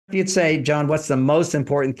You'd say, John, what's the most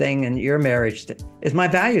important thing in your marriage is my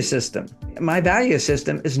value system. My value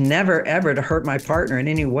system is never, ever to hurt my partner in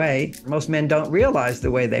any way. Most men don't realize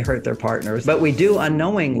the way they hurt their partners, but we do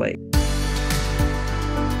unknowingly.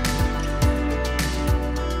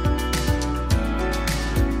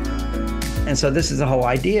 And so this is the whole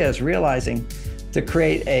idea, is realizing to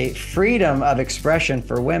create a freedom of expression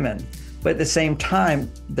for women. But at the same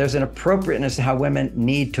time, there's an appropriateness to how women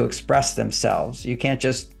need to express themselves. You can't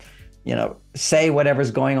just, say whatever's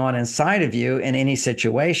going on inside of you in any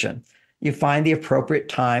situation. You find the appropriate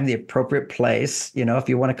time, the appropriate place. If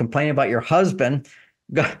you want to complain about your husband,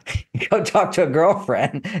 go talk to a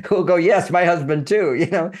girlfriend who will go, yes, my husband too.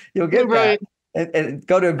 You'll get Right. that. And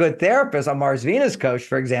go to a good therapist, a MarsVenus coach,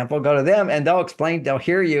 for example, go to them and they'll explain, they'll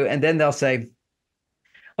hear you. And then they'll say,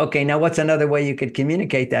 okay, now what's another way you could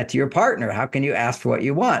communicate that to your partner? How can you ask for what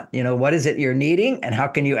you want? What is it you're needing? And how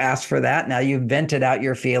can you ask for that? Now you've vented out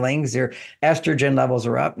your feelings, your estrogen levels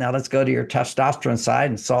are up. Now let's go to your testosterone side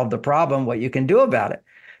and solve the problem, what you can do about it.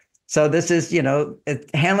 So this is,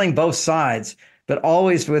 handling both sides, but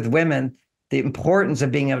always with women, the importance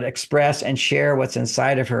of being able to express and share what's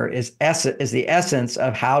inside of her is the essence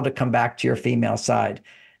of how to come back to your female side.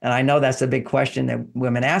 And I know that's a big question that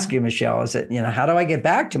women ask you, Michelle, is that, how do I get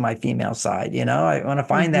back to my female side? I want to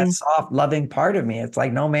find that soft, loving part of me. It's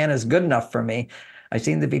like no man is good enough for me. I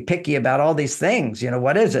seem to be picky about all these things.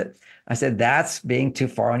 What is it? I said, that's being too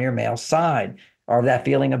far on your male side, or that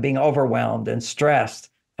feeling of being overwhelmed and stressed.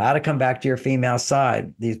 How to come back to your female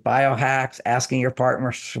side. These biohacks, asking your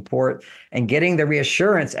partner for support, and getting the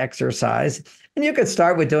reassurance exercise. And you could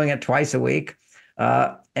start with doing it twice a week.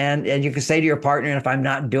 And you can say to your partner, if I'm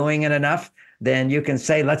not doing it enough, then you can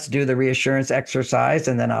say, let's do the reassurance exercise,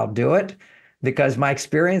 and then I'll do it. Because my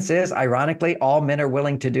experience is, ironically, all men are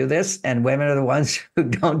willing to do this, and women are the ones who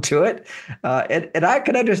don't do it. And I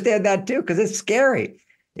can understand that too, because it's scary.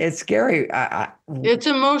 It's scary. It's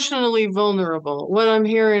emotionally vulnerable. What I'm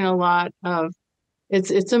hearing a lot of,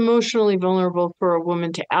 it's emotionally vulnerable for a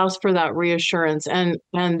woman to ask for that reassurance. And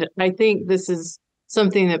I think this is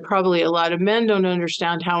something that probably a lot of men don't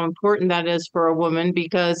understand how important that is for a woman,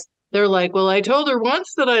 because they're like, well, I told her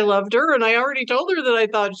once that I loved her, and I already told her that I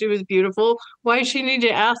thought she was beautiful. Why does she need to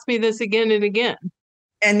ask me this again and again?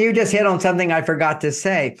 And you just hit on something I forgot to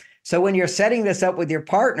say. So when you're setting this up with your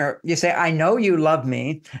partner, you say, I know you love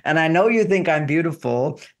me, and I know you think I'm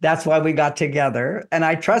beautiful. That's why we got together. And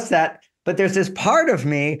I trust that. But there's this part of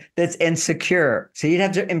me that's insecure. So you'd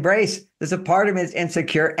have to embrace, there's a part of me that's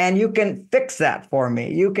insecure, and you can fix that for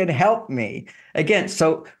me. You can help me. Again,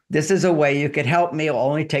 so this is a way you could help me. It'll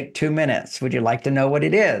only take 2 minutes. Would you like to know what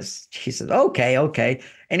it is? She says, okay.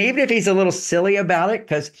 And even if he's a little silly about it,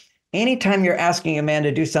 because anytime you're asking a man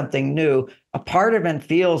to do something new, a part of him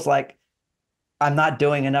feels like, I'm not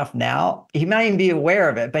doing enough now. He might even be aware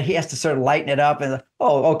of it, but he has to sort of lighten it up and,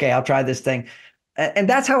 okay, I'll try this thing. And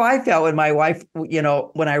that's how I felt with my wife,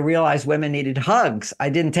 when I realized women needed hugs. I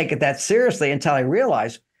didn't take it that seriously until I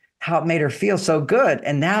realized how it made her feel so good.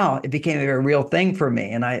 And now it became a real thing for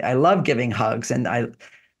me. And I love giving hugs, and I'm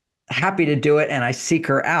happy to do it. And I seek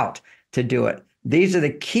her out to do it. These are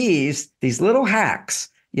the keys, these little hacks.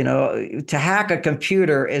 To hack a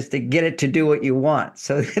computer is to get it to do what you want.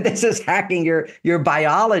 So this is hacking your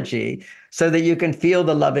biology so that you can feel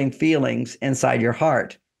the loving feelings inside your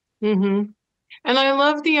heart. Mm-hmm. And I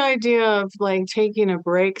love the idea of like taking a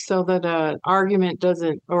break so that an argument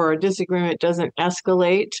doesn't, or a disagreement doesn't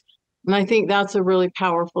escalate. And I think that's a really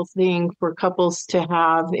powerful thing for couples to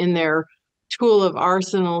have in their tool of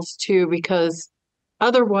arsenals too, because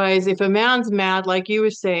otherwise, if a man's mad, like you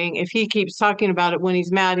were saying, if he keeps talking about it when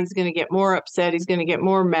he's mad, he's going to get more upset. He's going to get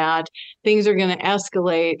more mad. Things are going to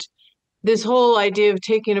escalate. This whole idea of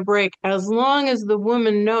taking a break, as long as the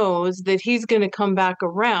woman knows that he's going to come back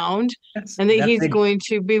around, and that he's going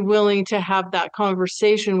to be willing to have that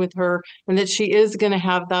conversation with her, and that she is going to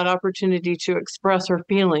have that opportunity to express her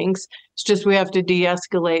feelings. It's just we have to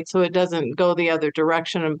de-escalate so it doesn't go the other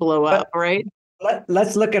direction and blow up, right?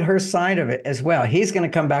 Let's look at her side of it as well. He's going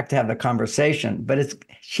to come back to have the conversation, but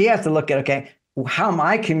she has to look at, okay, how am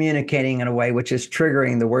I communicating in a way which is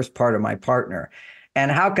triggering the worst part of my partner? And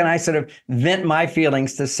how can I sort of vent my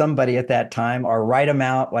feelings to somebody at that time, or write them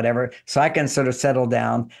out, whatever, so I can sort of settle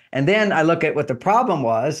down. And then I look at what the problem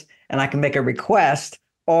was, and I can make a request,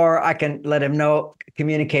 or I can let him know,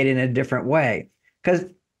 communicate in a different way. Because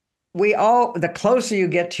the closer you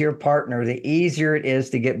get to your partner, the easier it is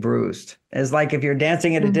to get bruised. It's like if you're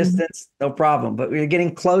dancing at a distance, no problem. But when you're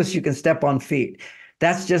getting close, you can step on feet.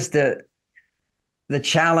 That's just the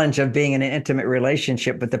challenge of being in an intimate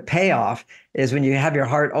relationship. But the payoff is when you have your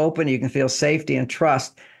heart open, you can feel safety and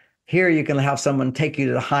trust. Here you can have someone take you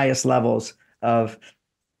to the highest levels of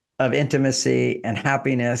intimacy and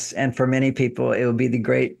happiness. And for many people, it will be the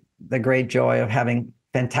great joy of having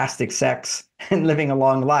fantastic sex and living a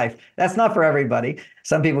long life. That's not for everybody.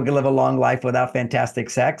 Some people can live a long life without fantastic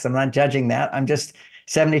sex. I'm not judging that. I'm just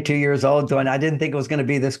 72 years old going, I didn't think it was going to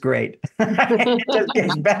be this great. It just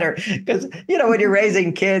gets better because, when you're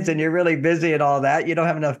raising kids and you're really busy and all that, you don't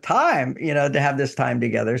have enough time, to have this time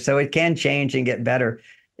together. So it can change and get better.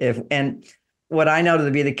 And what I know to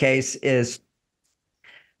be the case is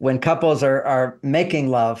when couples are making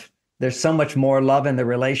love, there's so much more love in the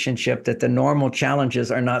relationship that the normal challenges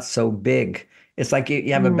are not so big. It's like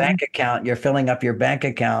you have a bank account, you're filling up your bank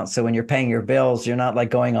account. So when you're paying your bills, you're not like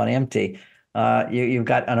going on empty. You've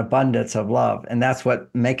got an abundance of love. And that's what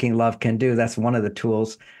making love can do. That's one of the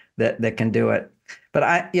tools that can do it. But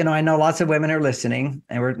I know lots of women are listening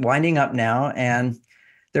and we're winding up now. And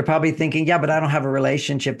they're probably thinking, yeah, but I don't have a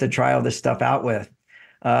relationship to try all this stuff out with.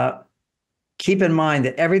 Keep in mind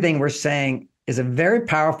that everything we're saying is a very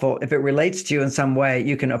powerful, if it relates to you in some way,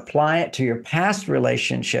 you can apply it to your past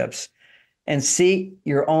relationships and see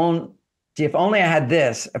your own. See, if only I had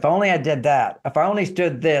this, if only I did that, if I only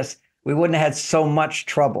stood this, we wouldn't have had so much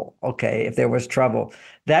trouble. Okay, if there was trouble,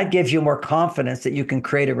 that gives you more confidence that you can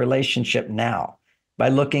create a relationship now by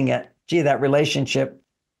looking at, gee, that relationship.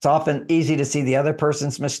 It's often easy to see the other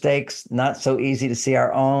person's mistakes, not so easy to see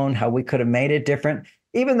our own, how we could have made it different,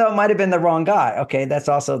 even though it might have been the wrong guy. Okay, that's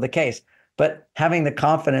also the case. But having the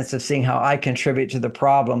confidence of seeing how I contribute to the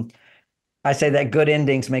problem, I say that good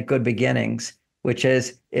endings make good beginnings, which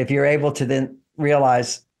is if you're able to then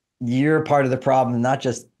realize you're part of the problem, not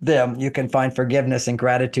just them, you can find forgiveness and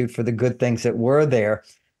gratitude for the good things that were there.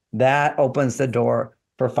 That opens the door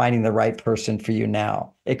for finding the right person for you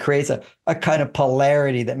now. It creates a kind of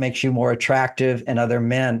polarity that makes you more attractive and other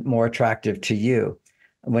men more attractive to you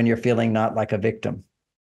when you're feeling not like a victim.